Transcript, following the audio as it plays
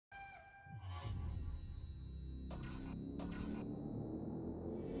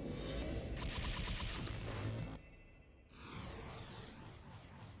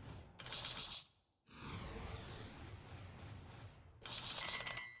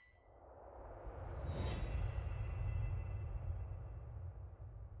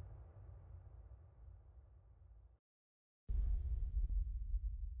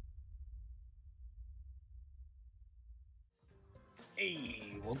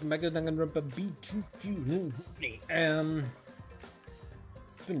Hey, welcome back to Danganronpa V3.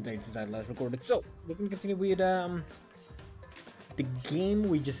 It's been a day since I last recorded, so we're gonna continue with the game.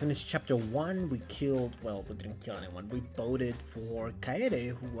 We just finished chapter 1. We killed, well, we didn't kill anyone. We voted for Kaede,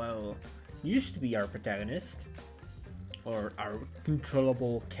 who used to be our protagonist, or our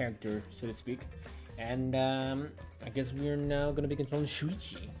controllable character, so to speak. And I guess we're now gonna be controlling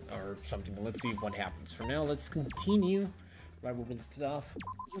Shuichi or something. Let's see what happens. For now, let's continue right where we left off.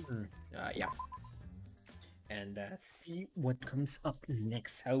 Yeah, and see what comes up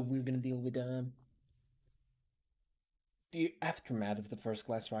next. How we're gonna deal with the aftermath of the first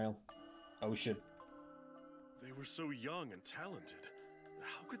class trial. Oh shit! They were so young and talented.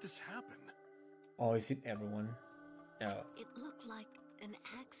 How could this happen? Oh, is it everyone? It looked like an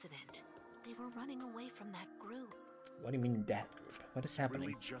accident. They were running away from that group. What do you mean that group? What is happening?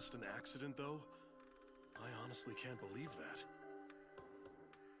 Really just an accident, though? I honestly can't believe that.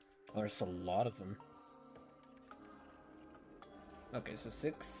 There's a lot of them. Okay, so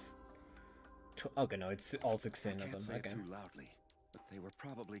 6. Okay, no, it's all 16 of them. Say Okay. it too loudly, but they were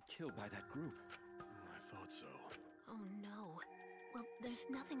probably killed by that group. I thought so. Oh no. Well, there's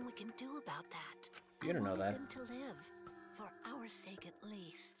nothing we can do about that. You don't know that. I wanted them to live, for our sake at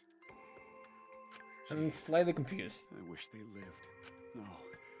least. I'm slightly confused. I wish they lived. No,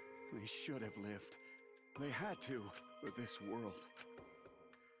 they should have lived. They had to, for this world.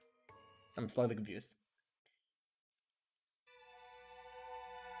 I'm slightly confused.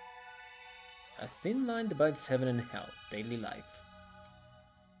 A thin line divides heaven and hell. Daily life.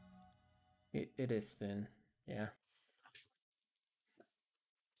 It is thin. Yeah.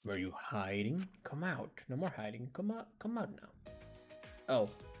 Were you hiding? Come out. No more hiding. Come out. Come out now. Oh.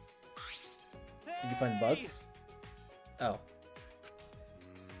 Did you find bugs? Oh.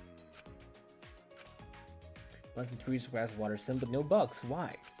 Lots of trees, grass, water, sun, but no bugs.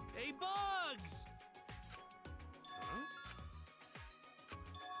 Why? Hey, bugs!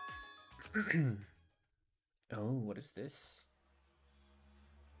 Oh, what is this?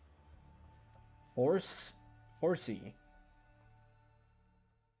 Forcey.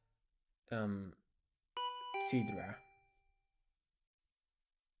 Sidra.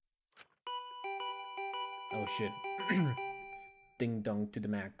 Oh shit. Ding dong to the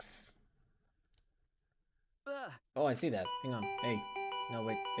max. Oh, I see that. Hang on. Hey. No,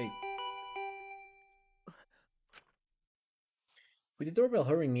 wait. Hey. With the doorbell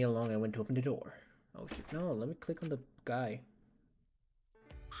hurrying me along, I went to open the door. Oh shit. No, let me click on the guy.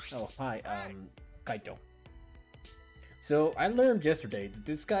 Oh, hi. Kaito. So, I learned yesterday that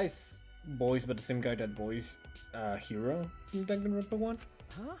this guy's voiced by the same guy that voiced Hero from Danganronpa 1.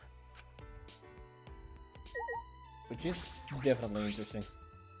 Huh? Which is definitely interesting.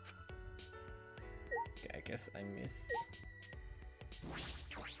 Okay, I guess I missed.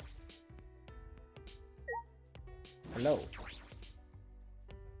 Hello.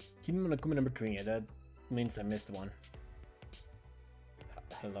 Kimi Monokuma number 3, yeah, that means I missed one.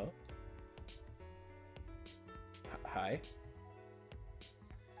 Hello? Hi?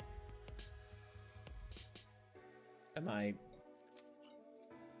 Am I...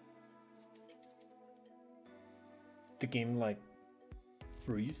 The game, like,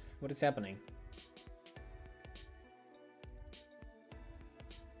 freeze? What is happening?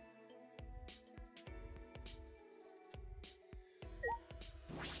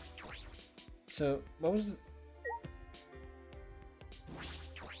 So, what was...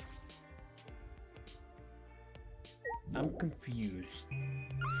 I'm confused.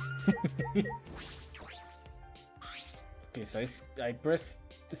 Okay, so I pressed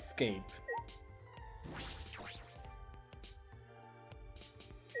escape.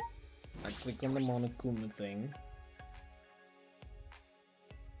 I click on the Monokuma thing.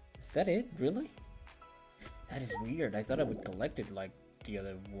 Is that it? Really? That is weird. I thought I would collect it like the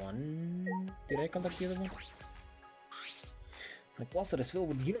other one. Did I collect the other one? My closet is filled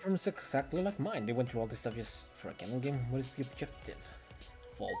with uniforms exactly like mine. They went through all this stuff just for a canon game. What is the objective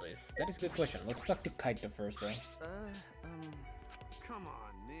of all this? That is a good question. Let's talk to Kaito first, though. Come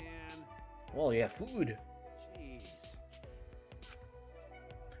on, man. Well, yeah, food. Jeez.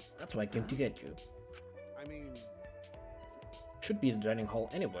 That's why I came to get you. I mean... Should be in the dining hall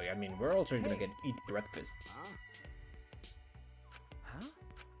anyway. I mean, we're also gonna eat breakfast. Huh?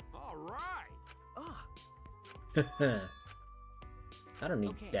 All right. I don't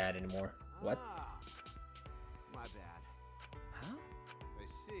need that anymore. What? My bad. Huh? I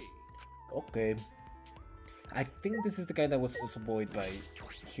see. Okay. I think this is the guy that was also voiced by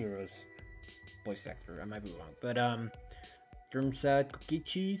Hero's voice actor. I might be wrong. But turns out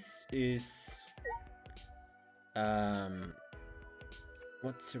Kokichi's is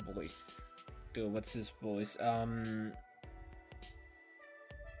What's her voice? Dude, what's his voice? I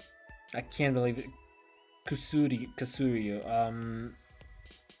can't believe it. Kasurio.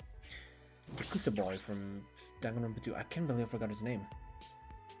 The Kusa boy from Danganronpa 2. I can't believe I forgot his name.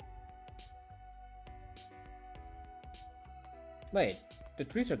 Wait, the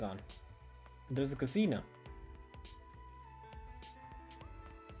trees are gone. There's a casino.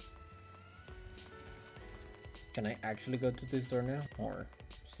 Can I actually go to this door now? Or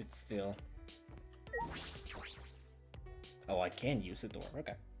sit still? Oh, I can use the door.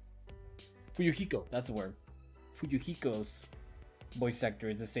 Okay. Fuyuhiko, that's the word. Fuyuhiko's voice actor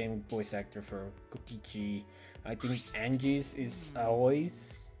is the same voice actor for Kokichi. I think Angie's is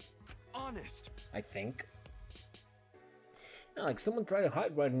Aoi's. Honest. I think. Yeah, like someone tried to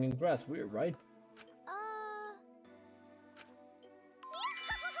hide riding in grass. Weird, right?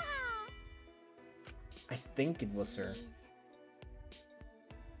 I think it was her.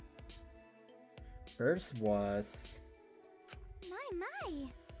 Hers was... My.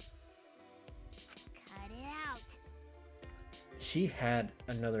 Cut it out. She had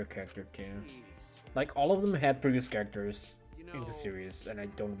another character too. Jeez. Like all of them had previous characters You in the know- series, and I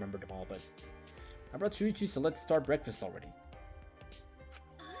don't remember them all, but... I brought Shuichi, so let's start breakfast already.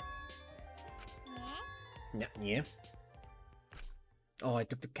 Yeah. Oh, I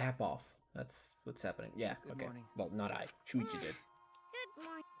took the cap off. That's what's happening. Yeah, Good okay. morning. Well, not I. Shuichi did. Good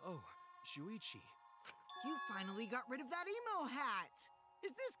morning. Oh, Shuichi. You finally got rid of that emo hat!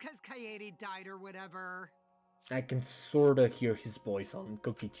 Is this cause Kaede died or whatever? I can sorta hear his voice on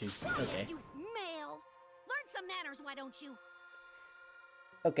Kokichi's. Okay. You male. Learn some manners, why don't you?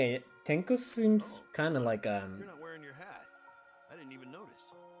 Okay, Tenko seems kinda like, You're not wearing your hat. I didn't even notice.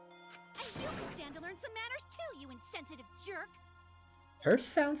 And you can stand to learn some manners too, you insensitive jerk. Hers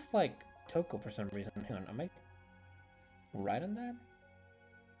sounds like Toko for some reason. Hang on, am I right on that?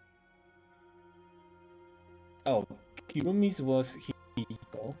 Oh, Kirumi's was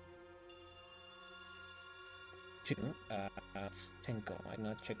Hiko. Two, it's Tenko. I did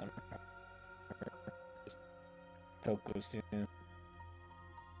not check on her. Toko's too.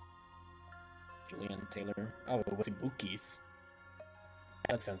 Leon Taylor. Oh, it was Ibuki's.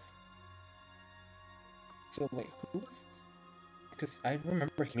 That makes sense. So wait, who's? Because I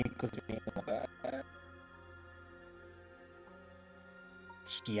remember Himiko's being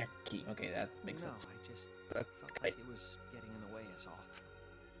Shiaki. Okay, that makes sense. I just Okay. felt like it was getting in the way is all.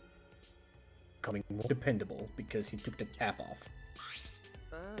 Becoming more dependable because he took the cap off.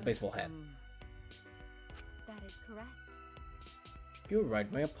 The baseball hat. That is correct. You're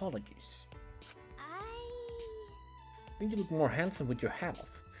right, my apologies. I think you look more handsome with your hat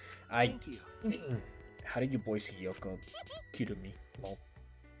off. Thank you. How did you voice Hiyoko Kirumi? Well,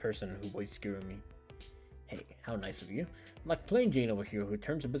 person who voiced Kirumi. Hey, how nice of you. I'm like plain Jane over here who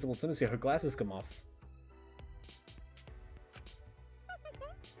turns invisible as soon as her glasses come off.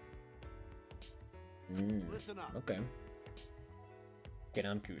 Listen up. Okay. Okay,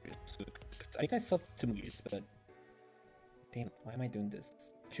 now I'm curious. 'Cause I think I saw some movies, but... Damn, why am I doing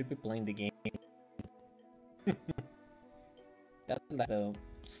this? I should be playing the game. That though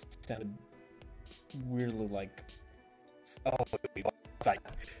sounded weirdly like... Oh, fuck.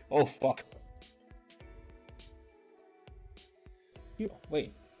 Oh, fuck.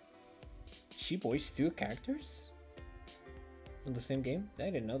 Wait. She voiced two characters? In the same game? I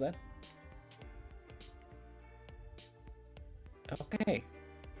didn't know that. Okay.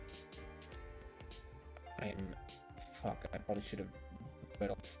 Fuck, I probably should have... But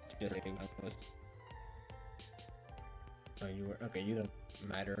I'll just say when I was... Oh, you were... Okay, you don't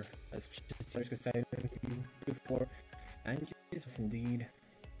matter. That's just because I didn't before. And Jesus, indeed.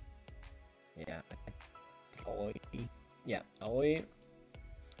 Yeah. Aoi. Yeah, Aoi.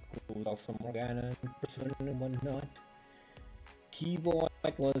 Who's also Morgana in person and whatnot. Keyboard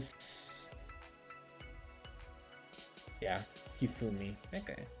was... Yeah, he threw me.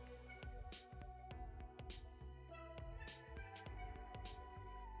 Okay.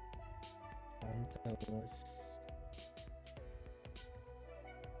 Gonta was...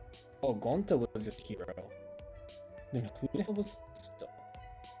 Oh, Gonta was a hero. Then who the hell was...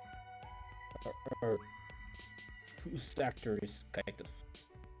 Or whose actor is kind of...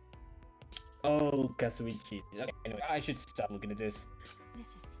 Oh, Kazuichi. Okay, anyway, I should stop looking at this. This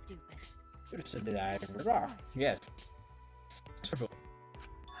is stupid. Should have said that I... Yes. Huh?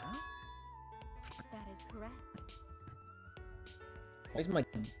 That is correct. Why is my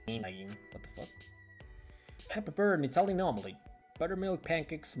game lagging? What the fuck? I prepared an Italian omelet. Buttermilk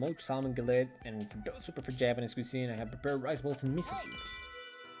pancakes, smoked salmon galette, and for those who prefer Japanese cuisine, I have prepared rice balls and miso soup.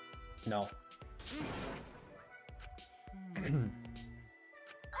 No.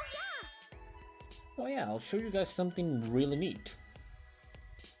 Oh yeah, I'll show you guys something really neat.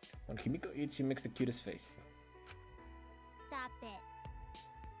 When Himiko eats, she makes the cutest face. Stop it.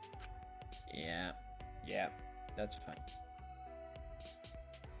 Yeah, that's fine.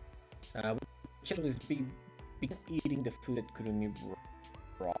 Chill is begin eating the food that Kurumi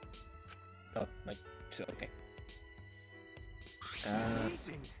brought. Oh, like, so, okay.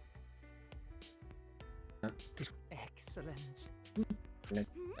 Amazing. This, Excellent.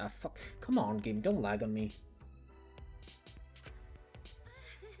 fuck. Come on, game, don't lag on me.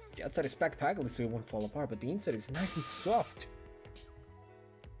 The outside is spectacular so it won't fall apart, but the inside is nice and soft.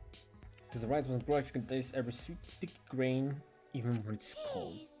 Because the rice was brushed, you can taste every sweet, sticky grain, even when it's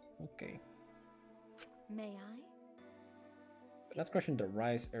cold. Okay. May I? Without crushing the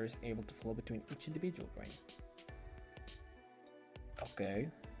rice, air is able to flow between each individual grain. Okay.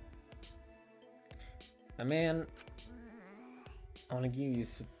 I mean, onigiri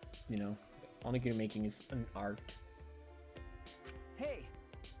is, you know, onigiri making is an art. Hey.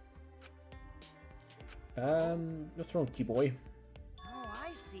 What's wrong, key boy? Oh,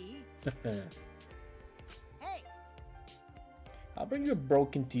 I see. Hey. I'll bring you a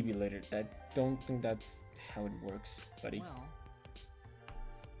broken TV later. I don't think that's how it works, buddy. Well.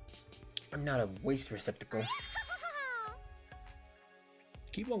 I'm not a waste receptacle.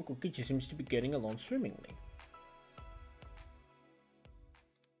 Keep-on Kokichi seems to be getting along swimmingly.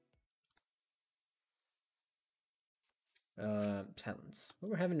 Silence. We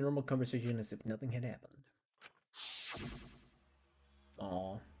were having a normal conversation as if nothing had happened.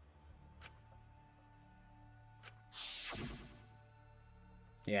 Aww.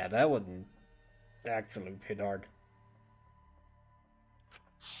 Yeah, that wouldn't actually hit hard.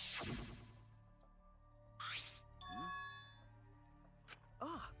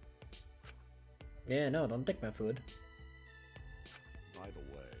 Ah. Yeah, no, don't take my food. By the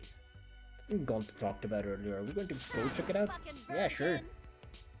way, I'm going to talk about earlier. Are we going to go check it out? Fucking Yeah, sure. virgin.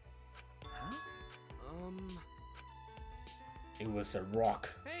 Huh? It was a rock.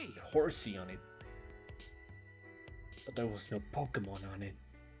 Hey. A horsey on it. But there was no Pokemon on it.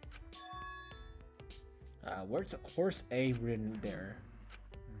 Where's horse A written there?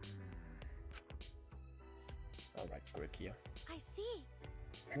 Alright, Grikia. I see.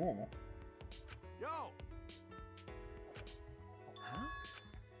 Oh. yo, Huh?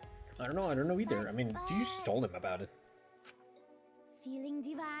 I don't know either. I mean, you just told him about it. Feeling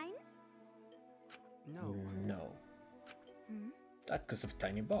divine? No. No. Hmm? That's because of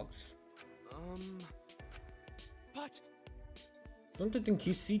tiny bugs. But Don't you think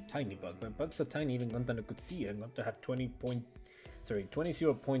you see tiny bug? But bugs are tiny, even Guntano could see it, and Gunta had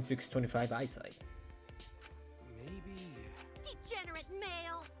 20.625 eyesight. maybe. Degenerate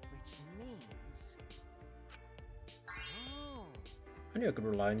male! Which means. Oh. I knew I could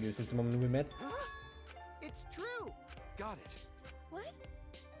rely on you since the moment we met. Huh? It's true. Got it. What?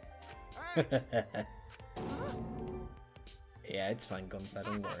 Yeah, it's fine, Gunta,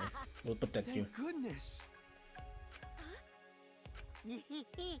 don't worry. We'll protect you. Thank goodness. I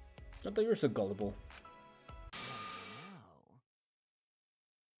thought you were so gullible. Now.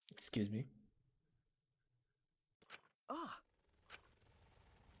 Excuse me. Ah.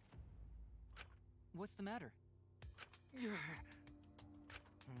 What's the matter? Hmm?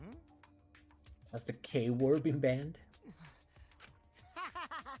 Has the K word been banned?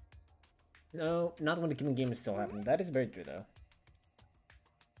 No, not when the killing game is still happening. That is very true, though.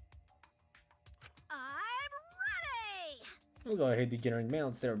 I'm ready! We'll go ahead, degenerate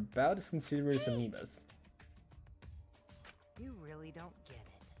males. They're about as considerate as amoebas. You really don't get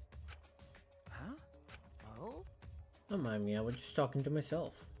it. Huh? Oh? Don't mind me, I was just talking to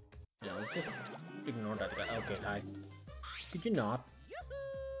myself. Yeah, let's just ignore that guy. Okay, hi. Could you not?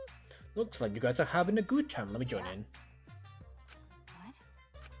 Looks like you guys are having a good time. Let me join in.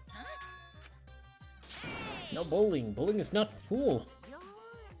 No bowling. Bowling is not cool,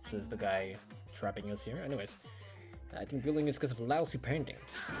 says the guy trapping us here. Anyways, I think bowling is because of lousy parenting.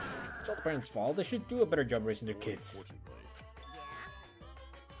 It's all the parents' fault. They should do a better job raising their kids.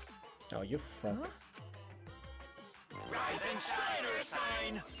 Oh, you fuck. Rise and shine or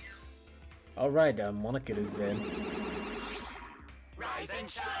sign. Alright, Monarch is dead. Rise and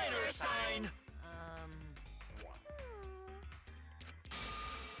shine or sign.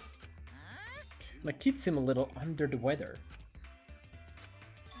 My kid seem a little under the weather.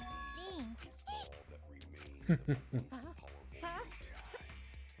 Thanks.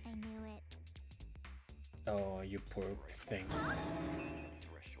 I knew it. Oh, you poor thing.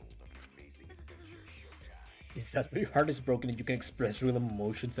 Is that where your heart is broken and you can express real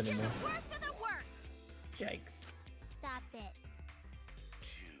emotions anymore? Worst of the worst! Yikes. Stop it.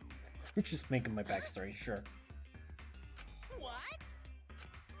 Just making my backstory, sure. What?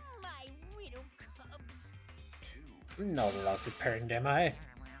 My widow cubs. No lousy parent, am I?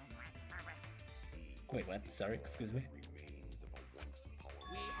 Wait, what? Sorry, excuse me.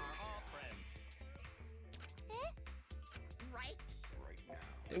 We are all friends. Right?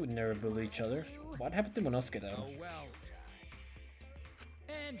 They would never bully each other. What happened to Monosuke though? Oh well.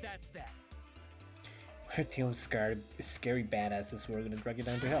 And that's that. We're a team of scary badasses who are gonna drag you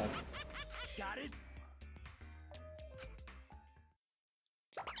down to hell. Got it?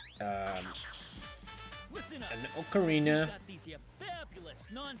 Listen up. An ocarina. Got these here fabulous,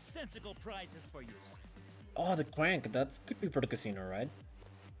 nonsensical prizes for you. Oh, the crank. That could be for the casino, right?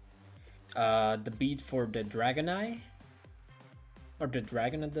 The beat for the dragon eye, or the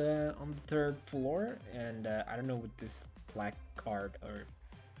dragon on the third floor, and I don't know what this black card or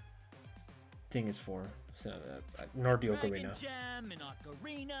thing is for. So, nor the ocarina. Gem, an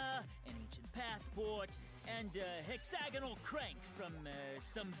ocarina, an ancient passport, and a hexagonal crank from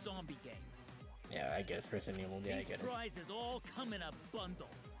some zombie game. Yeah, I guess Resident Evil. Yeah, I These get it. prizes all come in a bundle.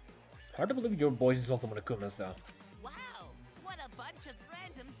 Hard to believe your voice is also Monokuma's though. Wow, what a bunch of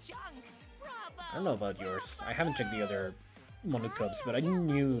random junk. Bravo. I don't know about yours. I haven't checked the other Monokubs, but I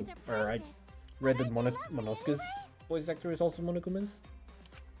knew, or I read that Monosuke's voice actor is also Monokuma's.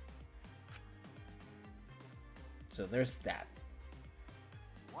 So there's that.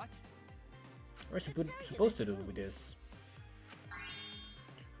 What? What are you supposed to do with this?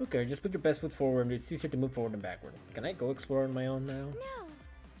 Okay, just put your best foot forward. It's easier to move forward than backward. Can I go explore on my own now? No.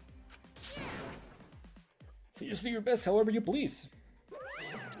 So just do your best however you please.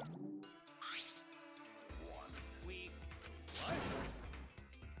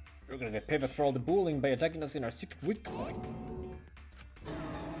 We're gonna get payback for all the bullying by attacking us in our secret weak point.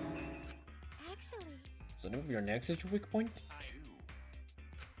 Actually. So name of your next is your weak point?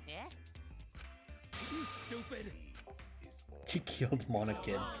 Eh? You stupid. He killed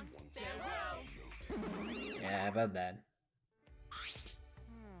Monokid. Yeah, about that.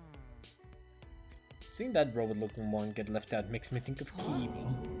 Seeing that robot-looking one get left out makes me think of Kibi.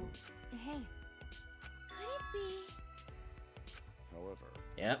 Hey. Could it be? However,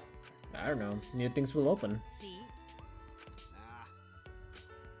 Yeah, I don't know. New things will open. See?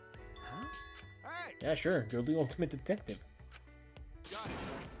 Huh? Hey! Yeah, sure. You're the ultimate detective. Got it.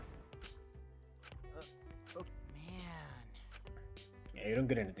 Man. Yeah, you don't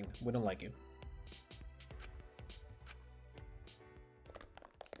get anything. We don't like you.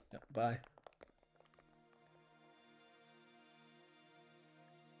 Yeah, bye.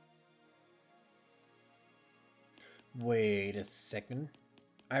 Wait a second.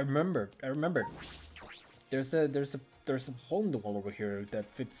 I remembered. There's a hole in the wall over here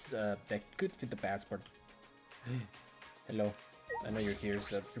that fits that could fit the passport. Hello. I know you're here,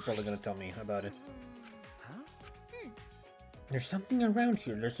 so you're probably gonna tell me about it. There's something around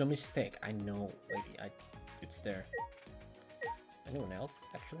here. There's no mistake. I know, lady. It's there. Anyone else,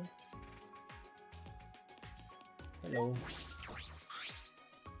 actually? Hello.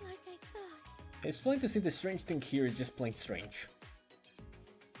 Like I thought. It's plain to see the strange thing here is just plain strange.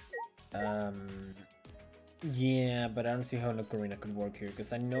 Yeah, but I don't see how an ocarina could work here,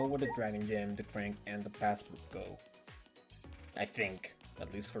 because I know where the dragon gem, the crank, and the passport go. I think,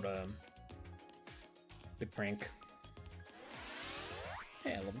 at least for the crank.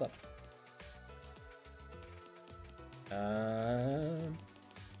 Hey, I leveled up.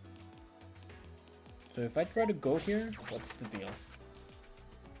 So if I try to go here, what's the deal?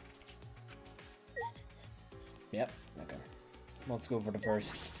 Yep, okay. Let's go for the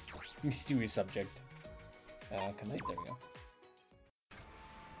first mysterious subject. Can I? There we go.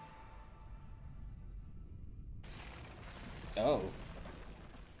 Oh.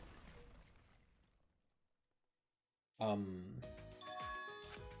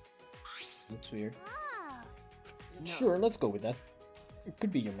 That's weird. Ah, Sure, let's go with that. It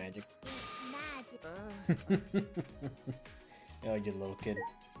could be your magic. magic. Oh, you little kid.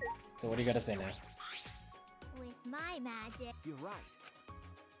 So what do you gotta say now? With my magic, You're right.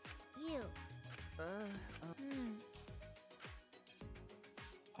 you.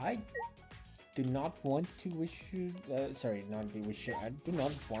 I do not want to wish you. Sorry, not to wish you. I do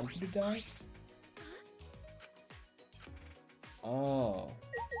not want you to die. Oh.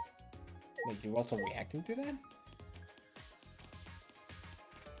 Wait, you're also reacting to that?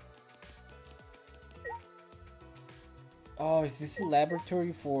 Oh, is this a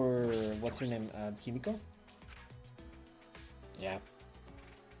laboratory for what's her name? Kimiko? Yeah.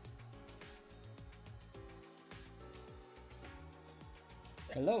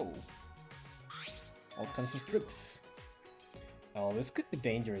 Hello. All kinds of tricks. Oh, this could be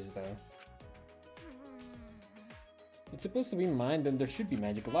dangerous though. It's supposed to be mine, then there should be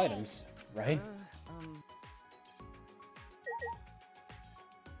magical items, right?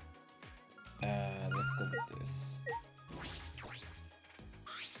 Let's go with this.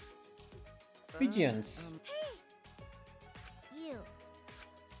 Pigeons. Hey! You.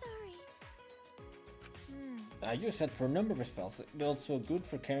 Sorry. I use that for a number of spells. It's also good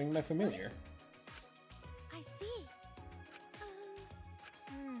for carrying my familiar. I see.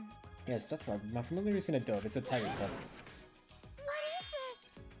 Yes, that's right. My familiar isn't a dove, it's a tiger cub. What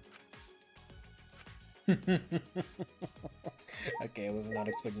is this? Okay, I was not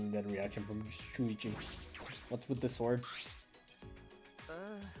expecting that reaction from Shuichi. What's with the swords? Hey!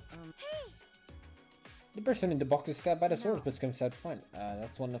 The person in the box is stabbed by the swords but comes out fine.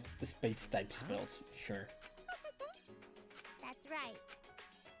 That's one of the space type spells, sure. That's right.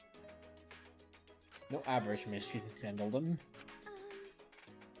 No average miss can handle them.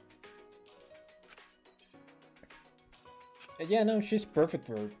 Yeah, no, she's perfect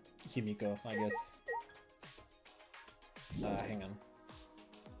for Himiko, I guess. Hang on.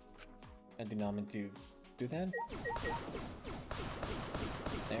 I did not mean to do that.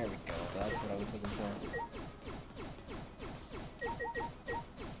 There we go, that's what I was looking for.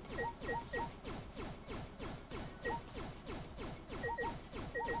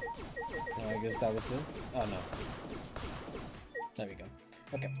 I guess that was it. Oh no. There we go.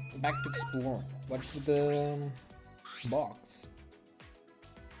 Okay, back to explore. What's with the box?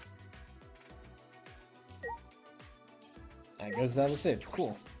 I guess that was it.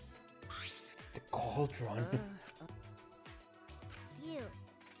 Cool. The cauldron. You.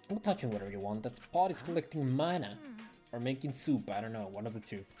 I'm touching whatever you want. That pot is collecting mana. Or making soup. I don't know. One of the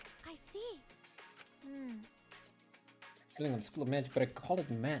two. I see. Feeling on the School of Magic, but I call it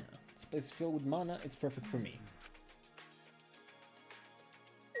mana. This place is filled with mana. It's perfect for me.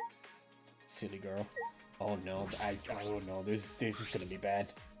 Silly girl. Oh no. I don't know. This is gonna be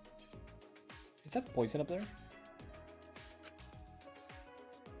bad. Is that poison up there?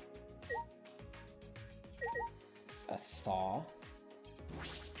 A saw.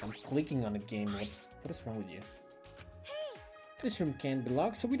 I'm clicking on a game. What is wrong with you? This room can't be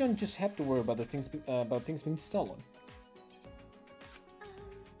locked, so we don't just have to worry about the things being stolen.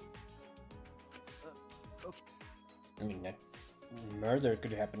 Okay. I mean, that murder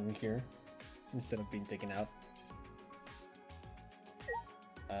could happen in here instead of being taken out.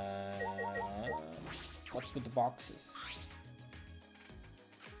 What's with the boxes?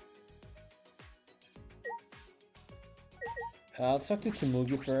 Let's talk to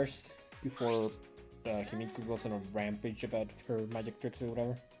Tsumugi first, before Himiko goes on a rampage about her magic tricks or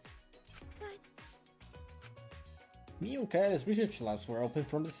whatever. Miu and Kaeda's research labs were open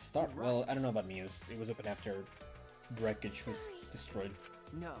from the start. Well, I don't know about Miu's. It was open after wreckage was destroyed.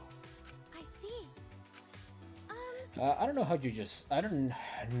 No. I see. I don't know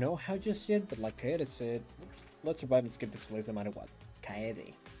how just yet, but like Kaede said, let's survive and skip this place no matter what.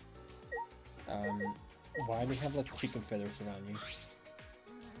 Kaede. Why do you have like chicken feathers around you?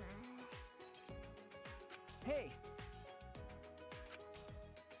 Hey,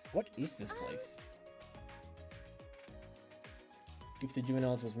 What is this place? If the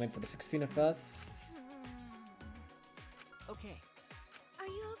juveniles was made for the 16 of us. okay. Are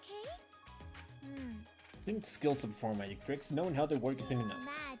you okay? Think skills to perform magic tricks, knowing how they work isn't enough.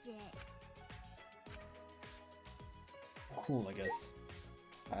 Magic. Cool, I guess.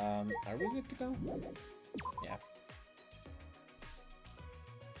 Are we good to go? Yeah.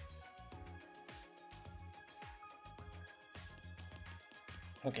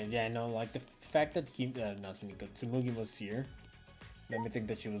 Okay, yeah, no, like the fact that not Himiko, Tsumugi was here made me think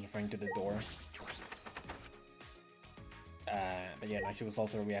that she was referring to the door. But yeah, no, she was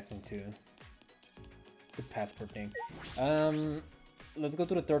also reacting to the passport thing. Let's go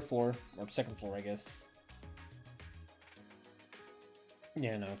to the third floor, or second floor, I guess.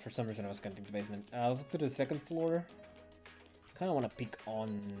 Yeah, no, for some reason I was counting the basement. Let's go to the second floor. Kinda wanna peek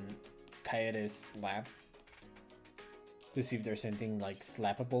on Kaede's lab to see if there's anything like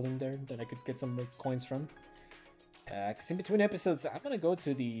slappable in there that I could get some more coins from. Cause in between episodes, I'm gonna go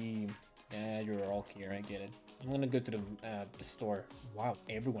to the... you're all here, I get it. I'm gonna go to the store. Wow,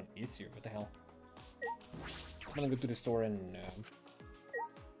 everyone is here, what the hell? I'm gonna go to the store and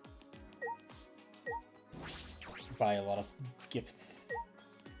buy a lot of gifts.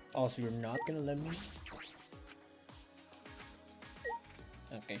 Oh, so you're not gonna let me?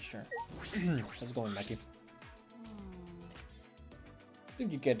 Okay, sure. Let's go in, Mackie. I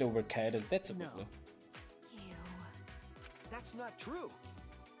think you get over Kaeda's, that's a bit low. Ew. That's not true.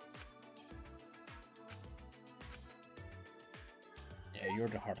 you're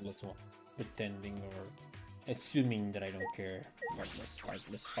the heartless one. Pretending or assuming that I don't care. Heartless,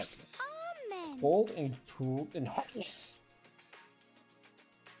 heartless, heartless. Amen. Bold and cruel and heartless.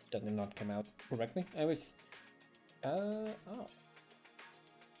 That did not come out correctly. Anyways. Oh.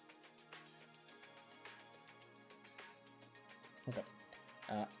 Okay.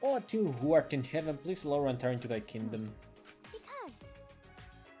 All two who art in heaven, please lower and turn to thy kingdom. Because.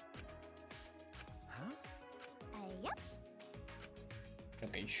 Huh? Yep.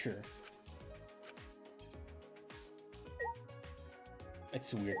 Okay, sure.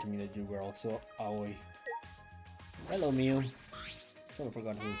 It's weird to me that you were also Aoi. Hello, Mew. Totally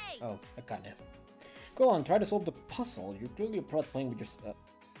forgot who. Hey! Oh, Akane. Go on, try to solve the puzzle. You're clearly a pro at playing with your.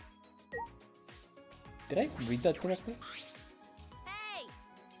 Did I read that correctly? Hey!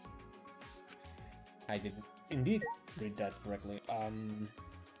 I did indeed read that correctly.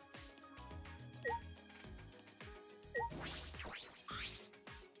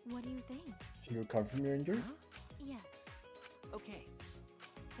 What do you think? Can you recover from your injury? Yes. Okay.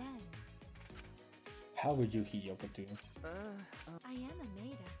 Then. How would you heal Yoko? I am a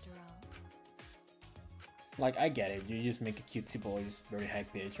maid after all. Like, I get it, you just make a cutesy boys, very high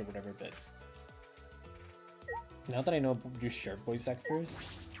pitch or whatever, but now that I know you share voice actors,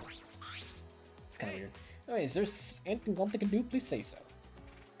 it's kinda weird. Anyway, is there anything Gomp can do? Please say so.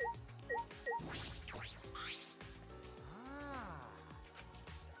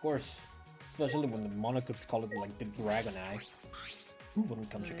 Of course, especially when the Monocubs call it like the Dragon Eye. Who wouldn't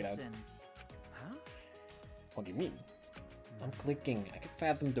come check it out? Huh? What do you mean? I'm clicking. I can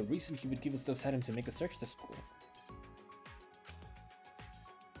fathom the reason he would give us those items to make us search the school.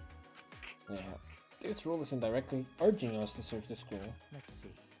 Yeah, this rule is indirectly urging us to search the school. Let's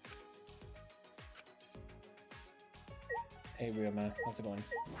see. Hey, Ryoma, how's it going?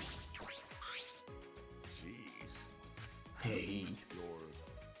 Jeez. Hey, You're...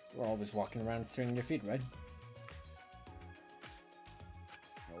 we're always walking around staring at your feet, right?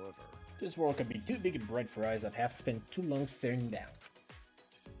 However... This world can be too big and bright for eyes that have spent too long staring down.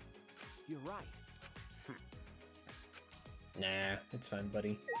 You're right. Nah, it's fine,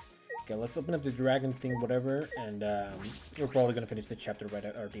 buddy. Okay, let's open up the dragon thing, whatever, and we're probably gonna finish the chapter right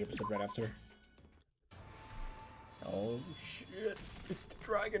or the episode right after. Oh shit! It's the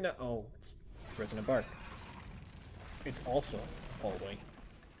dragon now. Oh, it's breaking apart. It's also a hallway.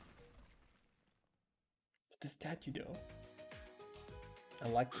 But the statue, though, I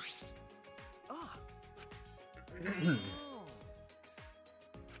like this.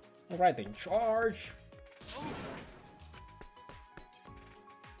 Alright then, charge!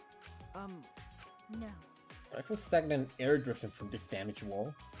 No. I feel stagnant air drifting from this damaged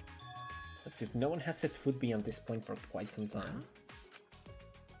wall. As if no one has set foot beyond this point for quite some time.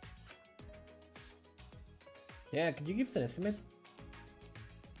 Yeah, could you give us an estimate?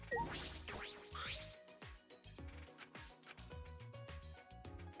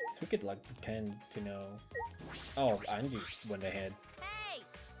 So we could like pretend to know. Oh, Angie went ahead. Hey!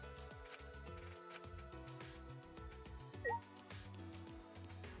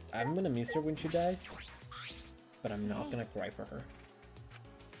 I'm gonna miss her when she dies, but I'm not gonna cry for her.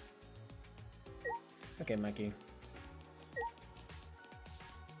 Okay, Mikey.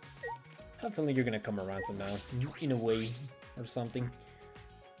 I have a feeling you're gonna come around somehow, in a way, or something.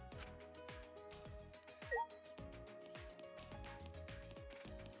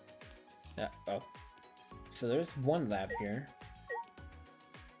 Oh. So there's one lab here.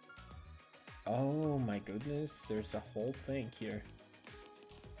 Oh my goodness, there's a whole thing here.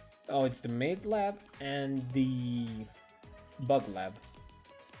 Oh, it's the maid lab and the bug lab.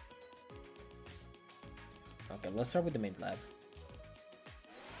 Okay, let's start with the maid lab.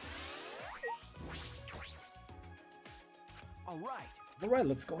 Alright,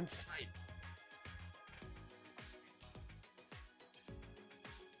 let's go inside.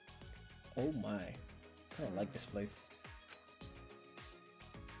 Oh my, I don't like this place.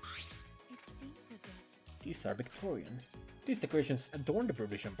 It seems as if. These are Victorian. These decorations adorn the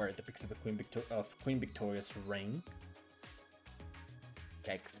British Empire depicts of the Queen Victoria's reign.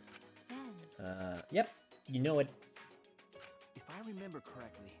 Yikes. Then. Yep, you know it. If I remember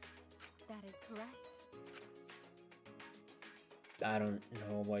correctly. That is correct. I don't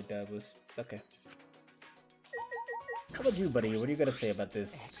know why that was. Okay. How about you, buddy? What do you gotta say about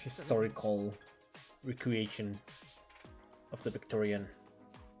this historical recreation of the Victorian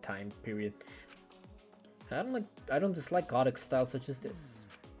time period? I don't dislike gothic style such as this.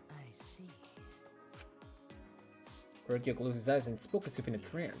 I see. Correctio closed his eyes and spoke as if in a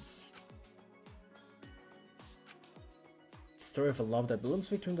trance. Story of a love that blooms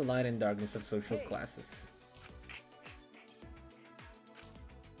between the light and darkness of social classes.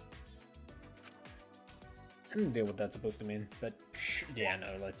 I don't know what that's supposed to mean, but yeah,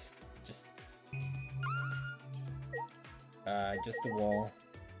 no, let's just the wall,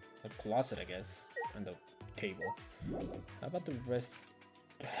 the closet, I guess, and the table. How about the rest?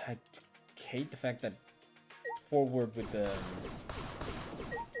 I hate the fact that forward with the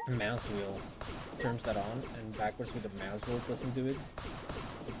mouse wheel turns that on, and backwards with the mouse wheel doesn't do it.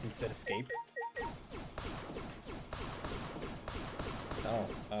 It's instead escape. Oh,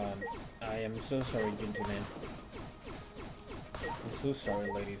 I am so sorry, gentlemen. I'm so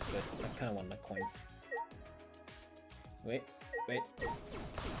sorry, ladies, but I kind of want my coins. Wait.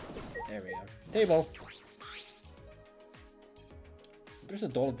 There we go. Table! There's a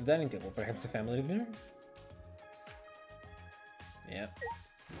doll at the dining table. Perhaps a family dinner? Yeah.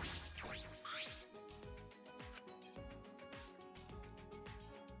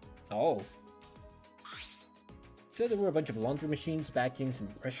 Oh. So there were a bunch of laundry machines, vacuums,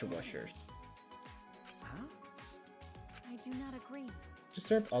 and pressure washers. Huh? I do not agree. To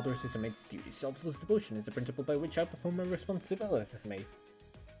serve others is a mate's duty. Selfless devotion is the principle by which I perform my responsibilities as a mate.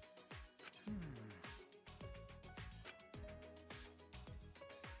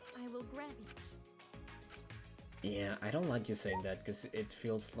 I will grant you. Yeah, I don't like you saying that because it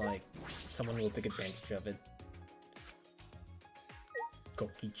feels like someone will take advantage of it.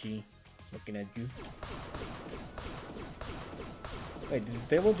 Kokichi, looking at you. Wait, did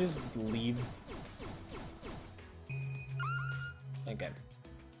they will just leave? Okay.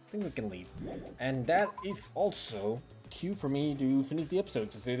 I think we can leave. And that is also cue for me to finish the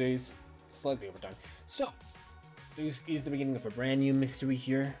episode since it is slightly over time. So, this is the beginning of a brand new mystery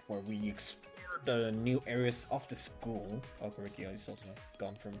here where we explore the new areas of the school. Oh, Kurikyo is also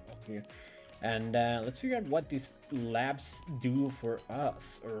gone from up here. And let's figure out what these labs do for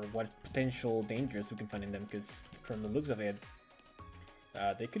us, or what potential dangers we can find in them, because from the looks of it,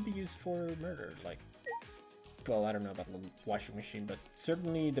 they could be used for murder, like, well, I don't know about the washing machine, but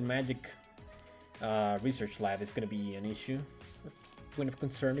certainly the magic research lab is going to be an issue, a point of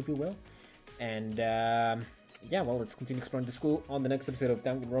concern, if you will. And yeah, well, let's continue exploring the school on the next episode of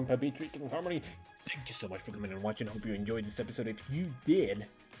Danganronpa V3 Kingdom Harmony. Thank you so much for coming and watching. I hope you enjoyed this episode. If you did,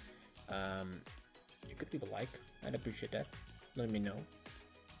 you could leave a like. I'd appreciate that. Let me know.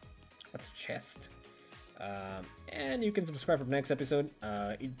 What's a chest? And you can subscribe for the next episode.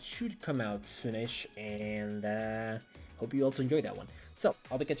 It should come out soonish, and hope you also enjoyed that one. So,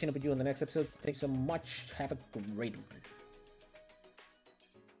 I'll be catching up with you on the next episode. Thanks so much. Have a great one.